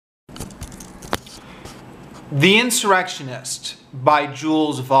The Insurrectionist by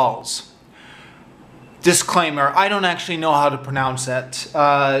Jules Valles. Disclaimer, I don't actually know how to pronounce it.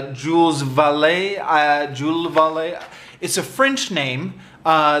 Jules Valles, Jules Valles. It's a French name.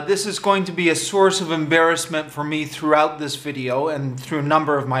 This is going to be a source of embarrassment for me throughout this video and through a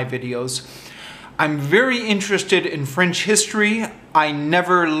number of my videos. I'm very interested in French history. I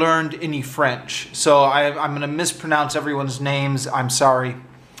never learned any French, so I'm going to mispronounce everyone's names. I'm sorry.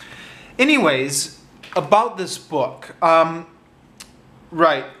 Anyways, about this book.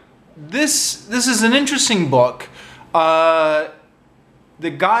 Right. This is an interesting book. The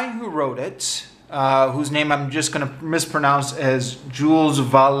guy who wrote it, whose name I'm just going to mispronounce as Jules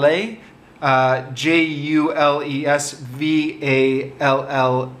Valles, Jules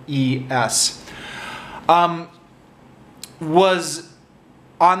Valles, was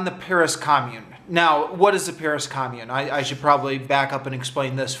on the Paris Commune. Now, what is the Paris Commune? I should probably back up and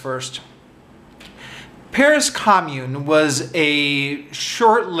explain this first. Paris Commune was a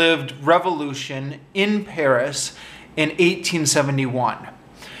short-lived revolution in Paris in 1871.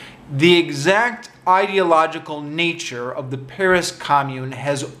 The exact ideological nature of the Paris Commune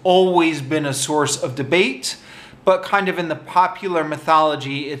has always been a source of debate, but kind of in the popular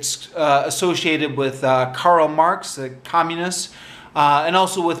mythology, it's associated with Karl Marx, the communist, and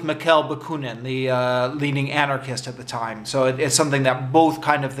also with Mikhail Bakunin, the leading anarchist at the time. So it's something that both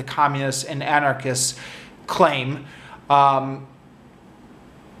kind of the communists and anarchists claim.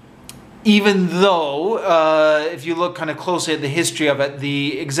 Even though, if you look kind of closely at the history of it,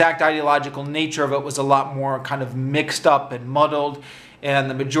 the exact ideological nature of it was a lot more kind of mixed up and muddled, and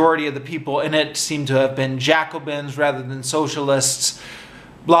the majority of the people in it seem to have been Jacobins rather than socialists,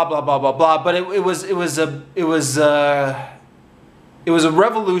 blah blah blah blah blah. But it was a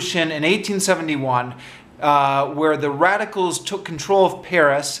revolution in 1871 where the radicals took control of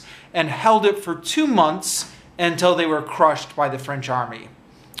Paris and held it for 2 months until they were crushed by the French army.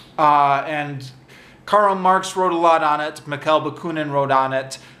 And Karl Marx wrote a lot on it. Mikhail Bakunin wrote on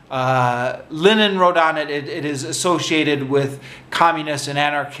it. Lenin wrote on it. It is associated with communist and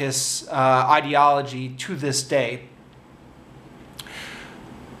anarchist ideology to this day.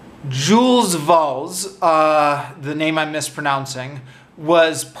 Jules Valles, the name I'm mispronouncing,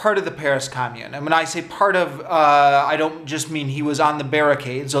 was part of the Paris Commune. And when I say part of, I don't just mean he was on the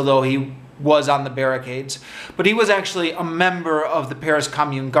barricades, although he was on the barricades, but he was actually a member of the Paris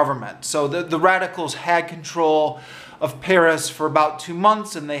Commune government. So the radicals had control of Paris for about 2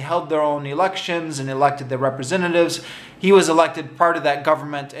 months, and they held their own elections and elected their representatives. He was elected part of that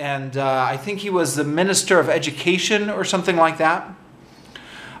government, and I think he was the Minister of Education or something like that.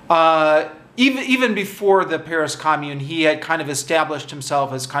 Even before the Paris Commune, he had kind of established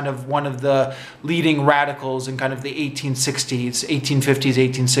himself as kind of one of the leading radicals in kind of the 1860s, 1850s,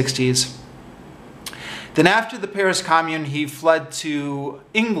 1860s. Then after the Paris Commune, he fled to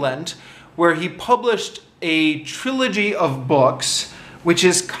England, where he published a trilogy of books, which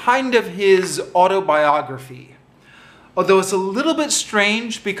is kind of his autobiography. Although it's a little bit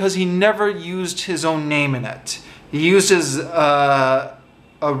strange because he never used his own name in it. He uses a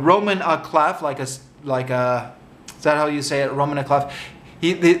Roman clef, like a, is that how you say it? Roman clef.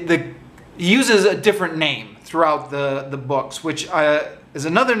 He uses a different name throughout the books, which is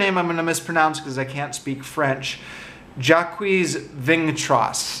another name I'm going to mispronounce because I can't speak French. Jacques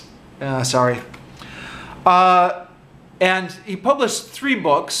Vingtras. Sorry. And he published 3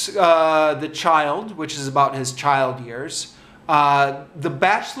 books. The Child, which is about his child years. The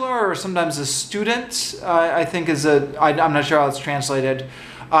Bachelor, or sometimes a Student, I think is I'm not sure how it's translated,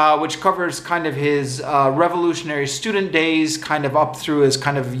 which covers kind of his revolutionary student days, kind of up through his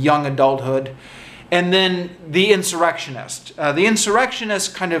kind of young adulthood. And then The Insurrectionist. The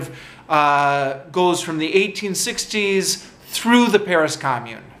Insurrectionist kind of goes from the 1860s through the Paris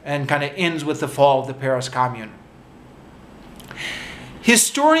Commune and kind of ends with the fall of the Paris Commune.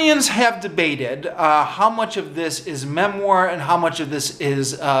 Historians have debated how much of this is memoir and how much of this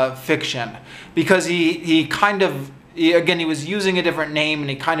is fiction, because he kind of, again, he was using a different name and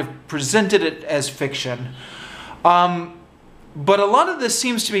he kind of presented it as fiction. But a lot of this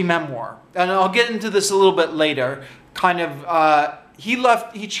seems to be memoir, and I'll get into this a little bit later. Kind of,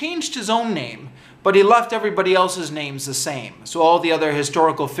 he changed his own name, but he left everybody else's names the same. So all the other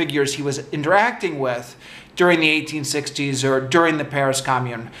historical figures he was interacting with during the 1860s or during the Paris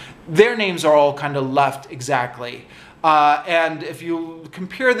Commune, their names are all kind of left exactly. And if you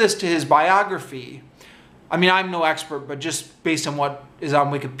compare this to his biography, I mean, I'm no expert, but just based on what is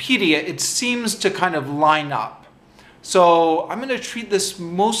on Wikipedia, it seems to kind of line up. So I'm going to treat this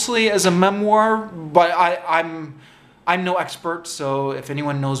mostly as a memoir, but I'm no expert, so if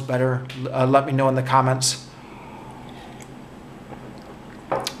anyone knows better, let me know in the comments.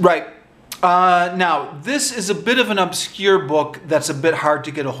 Right. Now, this is a bit of an obscure book that's a bit hard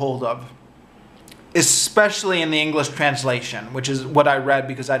to get a hold of, especially in the English translation, which is what I read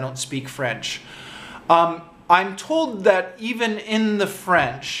because I don't speak French. I'm told that even in the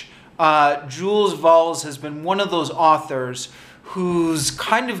French, Jules Valles has been one of those authors who's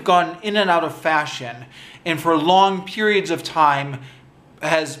kind of gone in and out of fashion, and for long periods of time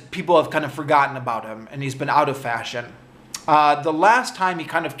people have kind of forgotten about him, and he's been out of fashion. The last time he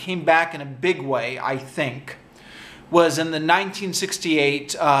kind of came back in a big way, I think, was in the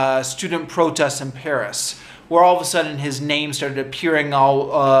 1968 student protests in Paris, where all of a sudden his name started appearing a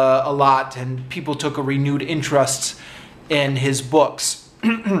lot, and people took a renewed interest in his books.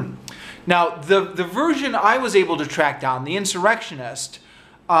 Now, the version I was able to track down, The Insurrectionist,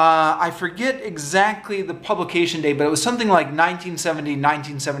 I forget exactly the publication date, but it was something like 1970,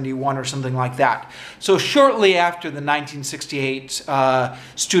 1971 or something like that. So shortly after the 1968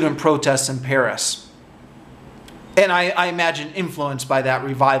 student protests in Paris. And I imagine influenced by that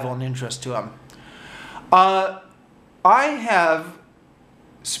revival and interest to him. I have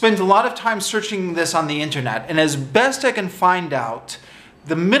spent a lot of time searching this on the internet, and as best I can find out,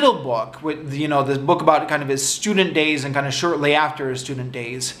 the middle book, the book about kind of his student days and kind of shortly after his student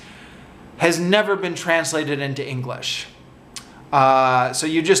days, has never been translated into English. So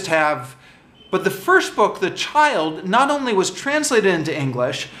you just have, but the first book, The Child, not only was translated into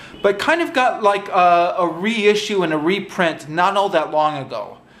English, but kind of got like a reissue and a reprint not all that long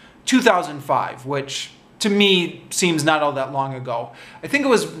ago, 2005, which to me seems not all that long ago. I think it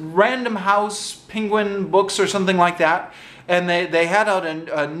was Random House Penguin Books or something like that. And they had out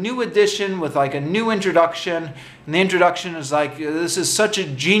a new edition with like a new introduction. And the introduction is like, this is such a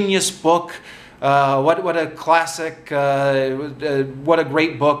genius book. What a classic, what a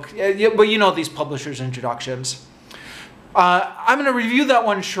great book. But you know these publishers' introductions. I'm going to review that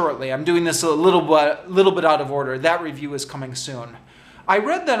one shortly. I'm doing this a little bit out of order. That review is coming soon. I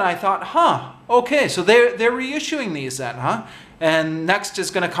read that and I thought, okay, so they're reissuing these then, huh? And next is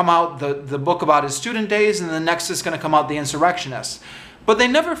going to come out the book about his student days, and the next is going to come out The Insurrectionist. But they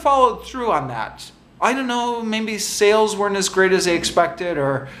never followed through on that. I don't know, maybe sales weren't as great as they expected,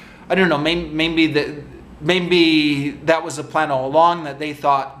 or I don't know, maybe that was the plan all along, that they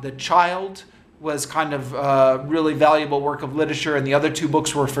thought The Child was kind of a really valuable work of literature and the other two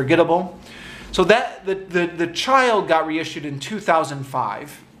books were forgettable. So that the Child got reissued in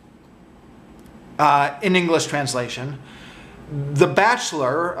 2005 in English translation. The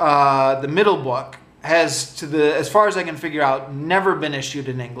Bachelor, the middle book, has, as far as I can figure out, never been issued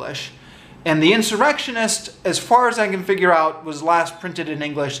in English. And The Insurrectionist, as far as I can figure out, was last printed in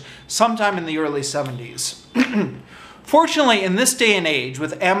English sometime in the early 70s. Fortunately, in this day and age,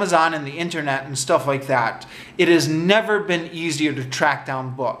 with Amazon and the internet and stuff like that, it has never been easier to track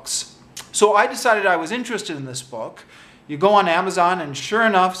down books. So I decided I was interested in this book. You go on Amazon, and sure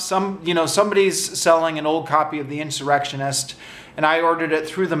enough, somebody's selling an old copy of The Insurrectionist, and I ordered it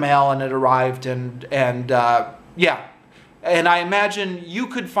through the mail, and it arrived, and yeah. And I imagine you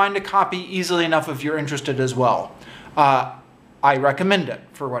could find a copy easily enough if you're interested as well. I recommend it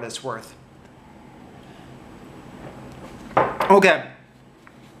for what it's worth. Okay.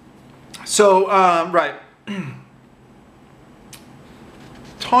 So, right.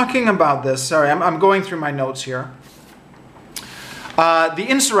 Talking about this, sorry, I'm going through my notes here. The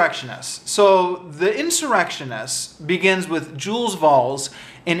Insurrectionist. So The Insurrectionist begins with Jules Valles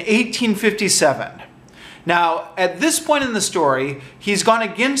in 1857. Now, at this point in the story, he's gone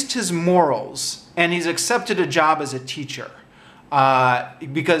against his morals and he's accepted a job as a teacher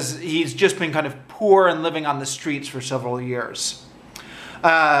because he's just been kind of poor and living on the streets for several years.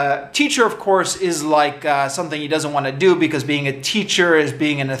 Teacher, of course, is like something he doesn't want to do because being a teacher is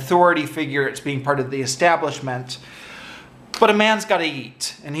being an authority figure. It's being part of the establishment. But a man's got to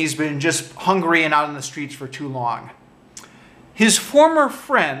eat, and he's been just hungry and out in the streets for too long. His former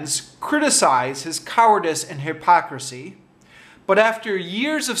friends criticize his cowardice and hypocrisy, but after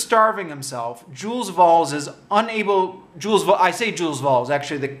years of starving himself, Jules Valles is unable... I say Jules Valles,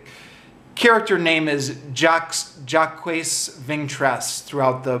 actually the character name is Jacques Vintress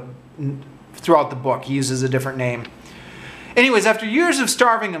throughout the book. He uses a different name. Anyways, after years of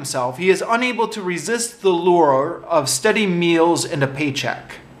starving himself, he is unable to resist the lure of steady meals and a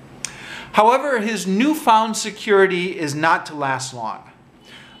paycheck. However, his newfound security is not to last long.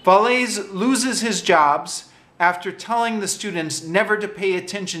 Valles loses his jobs after telling the students never to pay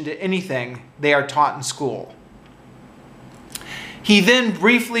attention to anything they are taught in school. He then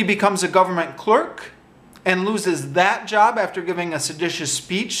briefly becomes a government clerk and loses that job after giving a seditious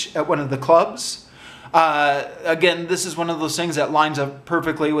speech at one of the clubs. Again, this is one of those things that lines up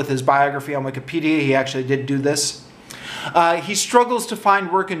perfectly with his biography on Wikipedia. He actually did do this. He struggles to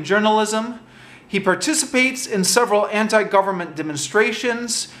find work in journalism. He participates in several anti-government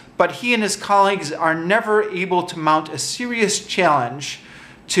demonstrations, but he and his colleagues are never able to mount a serious challenge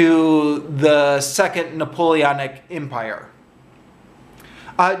to the Second Napoleonic Empire.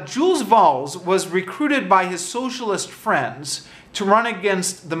 Jules Valles was recruited by his socialist friends to run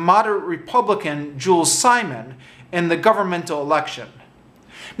against the moderate Republican Jules Simon in the governmental election.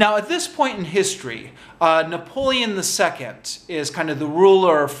 Now, at this point in history, Napoleon II is kind of the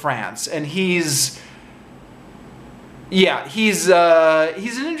ruler of France, and he's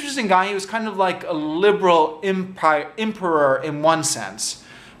an interesting guy. He was kind of like a liberal emperor in one sense,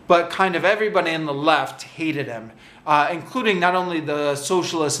 but kind of everybody in the left hated him, including not only the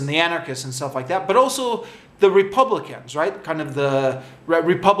socialists and the anarchists and stuff like that, but also the Republicans, right? Kind of the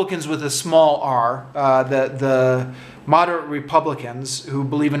Republicans with a small r, the moderate Republicans who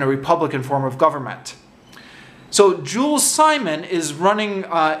believe in a Republican form of government. So Jules Simon is running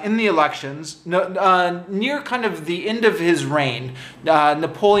in the elections. Near kind of the end of his reign,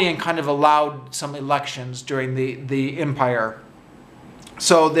 Napoleon kind of allowed some elections during the empire.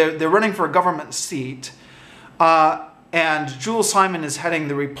 So they're running for a government seat, and Jules Simon is heading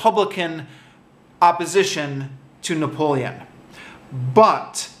the Republican opposition to Napoleon.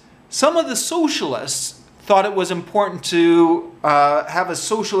 But some of the socialists thought it was important to have a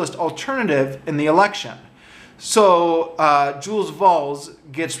socialist alternative in the election. So Jules Valles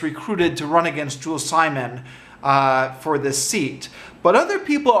gets recruited to run against Jules Simon for this seat. But other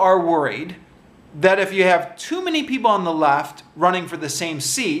people are worried that if you have too many people on the left running for the same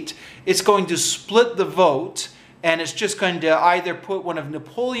seat, it's going to split the vote, and it's just going to either put one of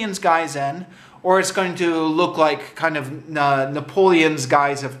Napoleon's guys in, or it's going to look like kind of Napoleon's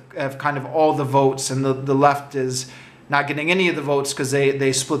guys have kind of all the votes, and the left is not getting any of the votes because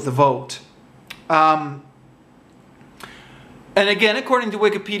they split the vote. And again, according to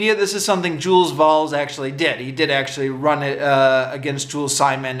Wikipedia, this is something Jules Valles actually did. He did actually run it against Jules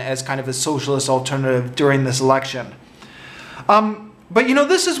Simon as kind of a socialist alternative during this election. But you know,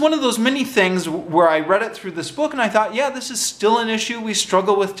 this is one of those many things where I read it through this book and I thought, yeah, this is still an issue we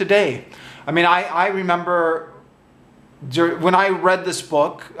struggle with today. I mean, I remember when I read this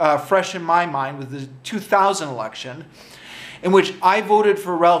book, fresh in my mind, with the 2000 election, in which I voted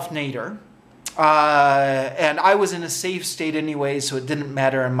for Ralph Nader. And I was in a safe state anyway, so it didn't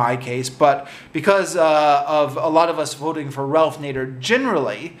matter in my case. But because of a lot of us voting for Ralph Nader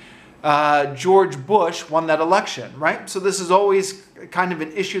generally, George Bush won that election, right? So this is always kind of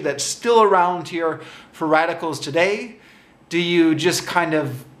an issue that's still around here for radicals today. Do you just kind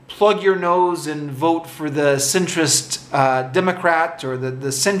of plug your nose and vote for the centrist Democrat or the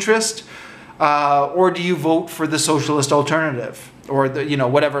centrist, or do you vote for the socialist alternative, or the, you know,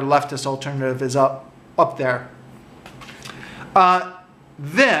 whatever leftist alternative is up there?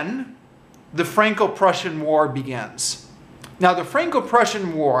 Then the Franco-Prussian War begins. Now, the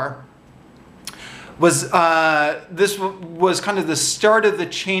Franco-Prussian War was this was kind of the start of the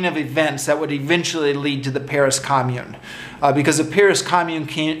chain of events that would eventually lead to the Paris Commune, because the Paris Commune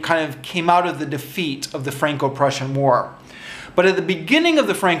kind of came out of the defeat of the Franco-Prussian War. But at the beginning of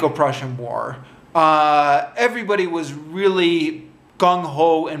the Franco-Prussian War, everybody was really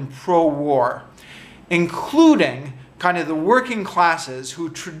gung-ho and pro-war, including kind of the working classes, who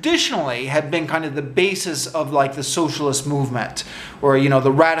traditionally had been kind of the basis of like the socialist movement, or, you know,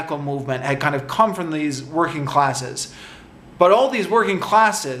 the radical movement had kind of come from these working classes. But all these working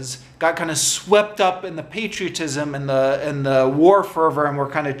classes got kind of swept up in the patriotism and the war fervor, and were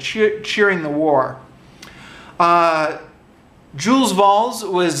kind of cheering the war. Jules Valles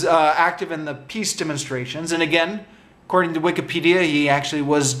was active in the peace demonstrations, and again, according to Wikipedia, he actually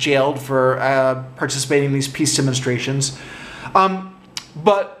was jailed for participating in these peace demonstrations.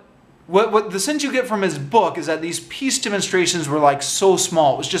 But what the sense you get from his book is that these peace demonstrations were like so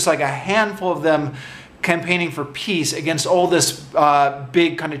small. It was just like a handful of them campaigning for peace against all this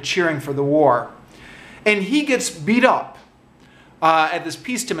big kind of cheering for the war. And he gets beat up at this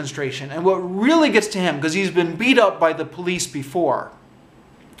peace demonstration. And what really gets to him, because he's been beat up by the police before,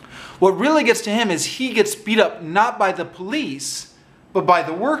 what really gets to him is he gets beat up not by the police, but by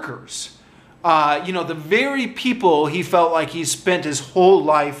the workers. You know, the very people he felt like he spent his whole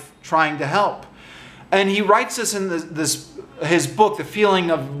life trying to help. And he writes this in his book, the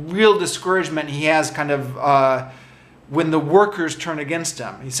feeling of real discouragement he has kind of when the workers turn against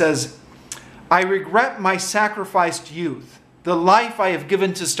him. He says, "I regret my sacrificed youth, the life I have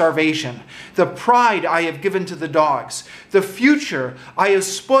given to starvation, the pride I have given to the dogs, the future I have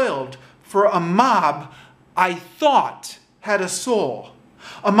spoiled for a mob I thought had a soul.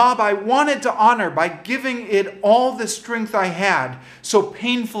 A mob I wanted to honor by giving it all the strength I had so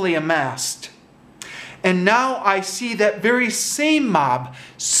painfully amassed. And now I see that very same mob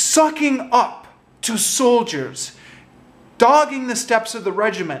sucking up to soldiers, dogging the steps of the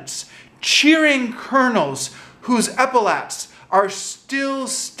regiments, cheering colonels whose epaulets are still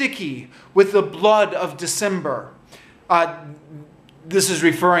sticky with the blood of December. This is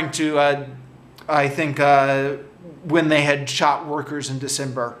referring to, I think, when they had shot workers in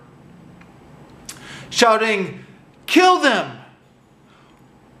December. Shouting, "Kill them!"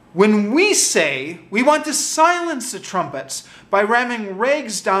 When we say we want to silence the trumpets by ramming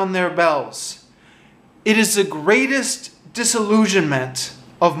rags down their bells, it is the greatest disillusionment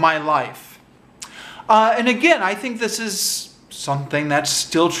of my life. And again, I think this is something that's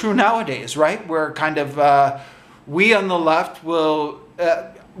still true nowadays, right? Where kind of we on the left will,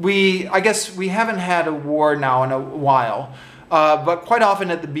 I guess we haven't had a war now in a while, but quite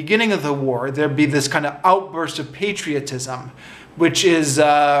often at the beginning of the war, there'd be this kind of outburst of patriotism, which is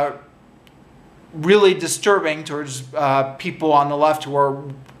really disturbing towards people on the left who are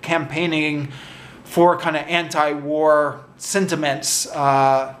campaigning for kind of anti-war sentiments,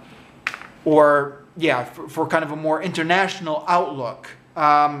 or for kind of a more international outlook.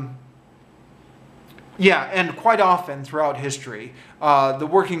 And quite often throughout history, the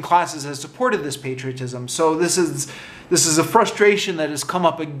working classes have supported this patriotism. So this is a frustration that has come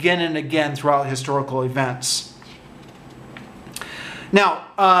up again and again throughout historical events. Now,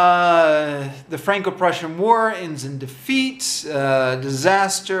 the Franco-Prussian War ends in defeat,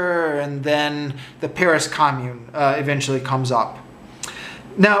 disaster, and then the Paris Commune eventually comes up.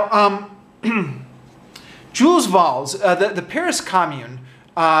 Now, Jules Valles, the Paris Commune,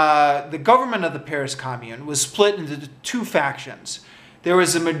 the government of the Paris Commune was split into two factions. There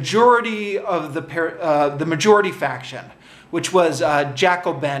was a majority of the majority faction, which was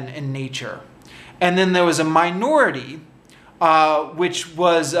Jacobin in nature, and then there was a minority, which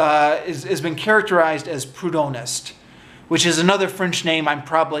was has been characterized as Proudhonist, which is another French name I'm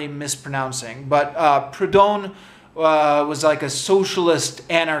probably mispronouncing. But Proudhon was like a socialist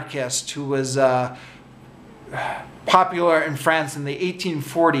anarchist who was popular in France in the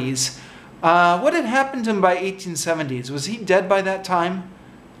 1840s. What had happened to him by 1870s? Was he dead by that time?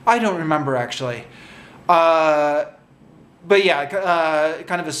 I don't remember actually. But yeah,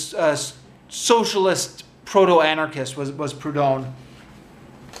 kind of a socialist proto-anarchist was Proudhon.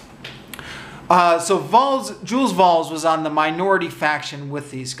 So Jules Valles was on the minority faction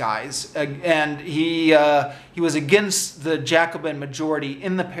with these guys, and he was against the Jacobin majority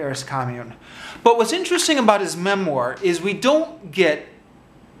in the Paris Commune. But what's interesting about his memoir is we don't get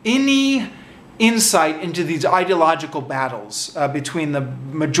any insight into these ideological battles between the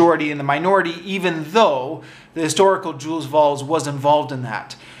majority and the minority, even though the historical Jules Valles was involved in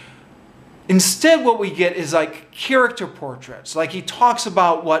that. Instead, what we get is like character portraits. Like he talks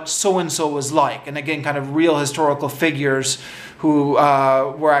about what so-and-so was like. And again, kind of real historical figures who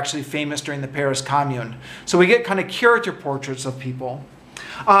were actually famous during the Paris Commune. So we get kind of character portraits of people.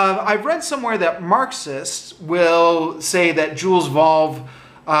 I've read somewhere that Marxists will say that Jules Valles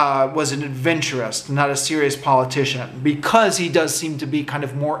was an adventurist, not a serious politician, because he does seem to be kind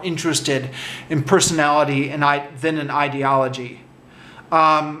of more interested in personality than in ideology.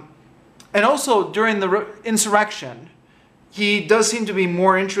 And also, during the insurrection, he does seem to be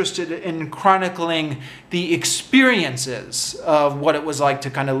more interested in chronicling the experiences of what it was like to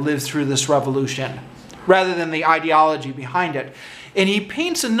kind of live through this revolution, rather than the ideology behind it. And he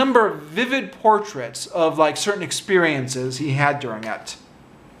paints a number of vivid portraits of like certain experiences he had during it.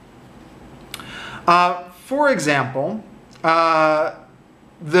 For example,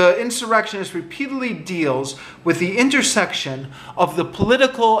 the Insurrectionist repeatedly deals with the intersection of the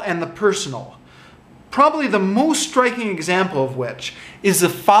political and the personal. Probably the most striking example of which is the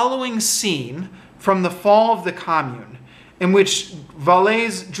following scene from the fall of the Commune, in which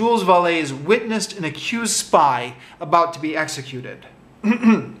Jules Valles witnessed an accused spy about to be executed.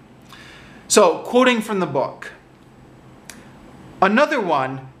 So, quoting from the book, "Another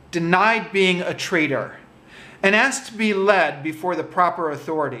one denied being a traitor and asked to be led before the proper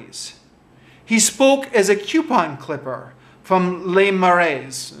authorities. He spoke as a coupon clipper from Les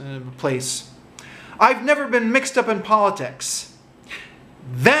Marais place. I've never been mixed up in politics.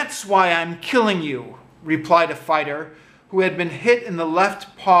 That's why I'm killing you, replied a fighter who had been hit in the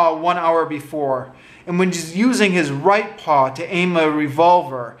left paw 1 hour before and was using his right paw to aim a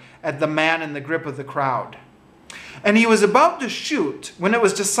revolver at the man in the grip of the crowd. And he was about to shoot when it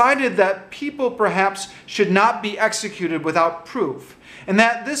was decided that people perhaps should not be executed without proof, and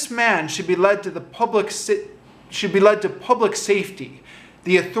that this man should be led to public safety,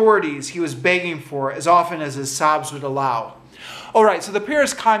 the authorities he was begging for as often as his sobs would allow. All right, so the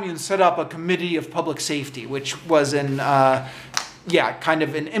Paris Commune set up a committee of public safety, which was kind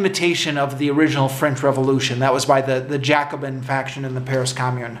of an imitation of the original French Revolution. That was by the Jacobin faction in the Paris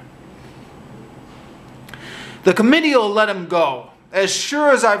Commune. The committee will let him go, as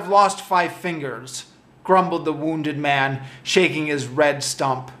sure as I've lost 5 fingers, grumbled the wounded man, shaking his red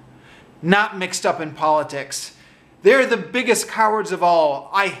stump. Not mixed up in politics. They're the biggest cowards of all.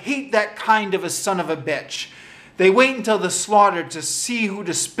 I hate that kind of a son of a bitch. They wait until the slaughter to see who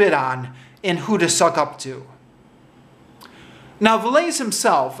to spit on and who to suck up to. Now, Valles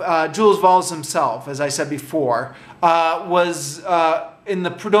himself, Jules Valles himself, as I said before, was in the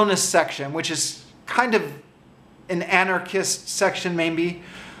Proudhonist section, which is kind of an anarchist section, maybe.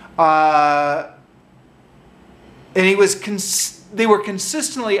 And they were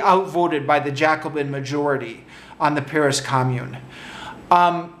consistently outvoted by the Jacobin majority on the Paris Commune.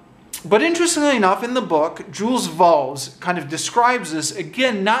 But interestingly enough, in the book, Jules Valles kind of describes this,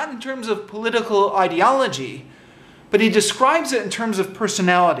 again, not in terms of political ideology, but he describes it in terms of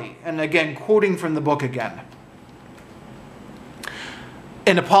personality. And again, quoting from the book again.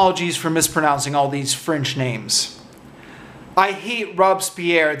 And apologies for mispronouncing all these French names. I hate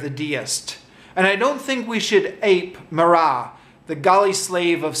Robespierre, the deist. And I don't think we should ape Marat, the galley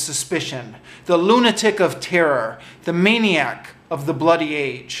slave of suspicion, the lunatic of terror, the maniac of the bloody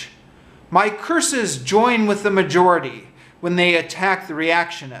age. My curses join with the majority when they attack the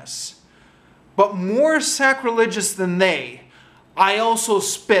reactionists. But more sacrilegious than they, I also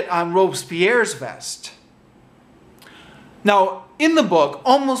spit on Robespierre's vest. Now, in the book,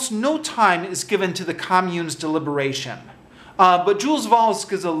 almost no time is given to the Commune's deliberation. But Jules Valles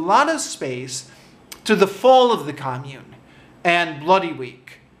gives a lot of space to the fall of the Commune and Bloody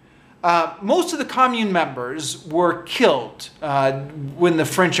Week. Most of the Commune members were killed when the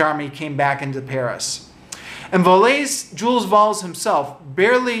French army came back into Paris. And Jules Valles himself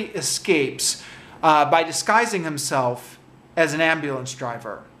barely escapes by disguising himself as an ambulance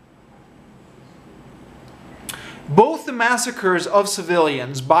driver. Both the massacres of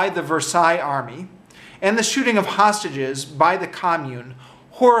civilians by the Versailles army and the shooting of hostages by the Commune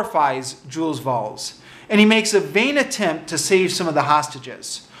horrifies Jules Valles, and he makes a vain attempt to save some of the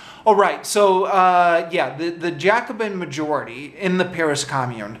hostages. All right, so the Jacobin majority in the Paris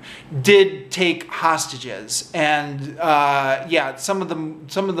Commune did take hostages, and some of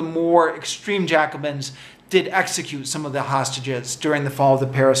the more extreme Jacobins did execute some of the hostages during the fall of the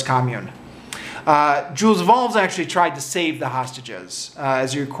Paris Commune. Jules Valles actually tried to save the hostages,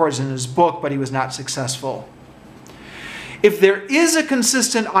 as he records in his book, but he was not successful. If there is a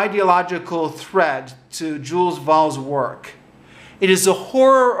consistent ideological thread to Jules Valles' work, it is the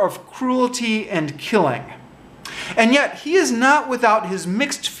horror of cruelty and killing. And yet, he is not without his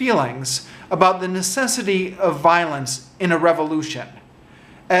mixed feelings about the necessity of violence in a revolution,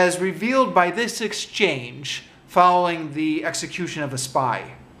 as revealed by this exchange following the execution of a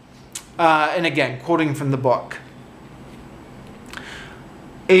spy. And again, quoting from the book.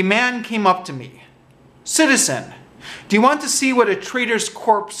 A man came up to me. Citizen, do you want to see what a traitor's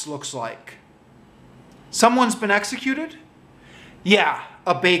corpse looks like? Someone's been executed? Yeah,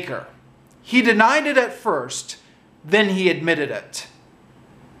 a baker. He denied it at first, then he admitted it.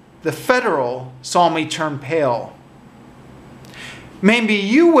 The Federal saw me turn pale. Maybe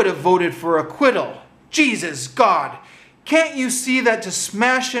you would have voted for acquittal. Jesus, God! Can't you see that to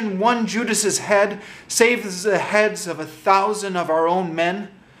smash in one Judas's head saves the heads of 1,000 of our own men?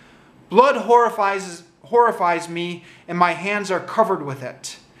 Blood horrifies me, and my hands are covered with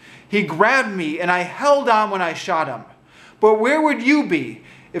it. He grabbed me, and I held on when I shot him. But where would you be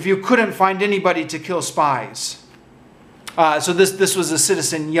if you couldn't find anybody to kill spies? So this was a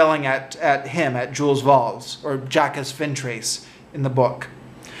citizen yelling at him, at Jules Valles, or Jacques Fintrace in the book.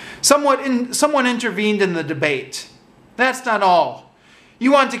 Someone intervened in the debate. That's not all.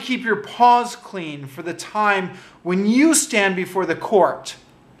 You want to keep your paws clean for the time when you stand before the court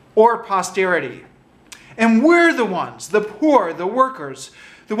or posterity. And we're the ones, the poor, the workers,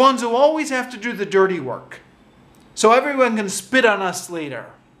 the ones who always have to do the dirty work. So everyone can spit on us later,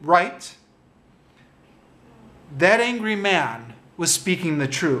 right? That angry man was speaking the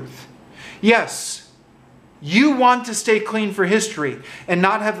truth. Yes, you want to stay clean for history and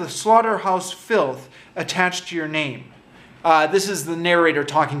not have the slaughterhouse filth attached to your name. This is the narrator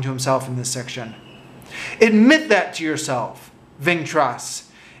talking to himself in this section. Admit that to yourself, Vingtras,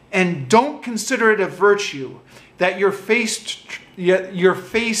 and don't consider it a virtue that your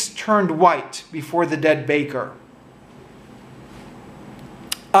face turned white before the dead baker.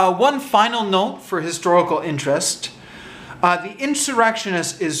 One final note for historical interest. The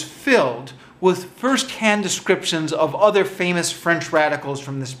Insurrectionist is filled with first-hand descriptions of other famous French radicals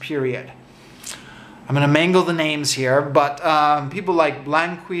from this period. I'm going to mangle the names here, but people like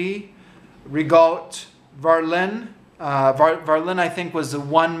Blanqui, Rigaud, Varlin. Varlin, I think, was the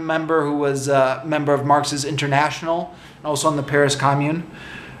one member who was a member of Marx's International, and also on the Paris Commune.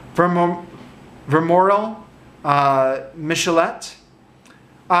 Vermorel, Michelet.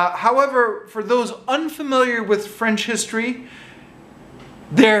 However, for those unfamiliar with French history,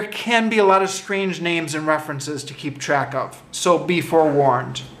 there can be a lot of strange names and references to keep track of, so be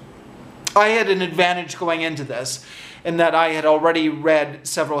forewarned. I had an advantage going into this, in that I had already read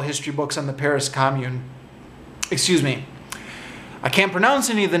several history books on the Paris Commune. Excuse me. I can't pronounce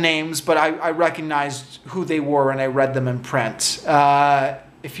any of the names, but I recognized who they were and I read them in print.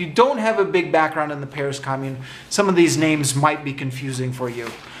 If you don't have a big background in the Paris Commune, some of these names might be confusing for you.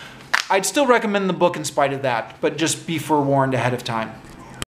 I'd still recommend the book in spite of that, but just be forewarned ahead of time.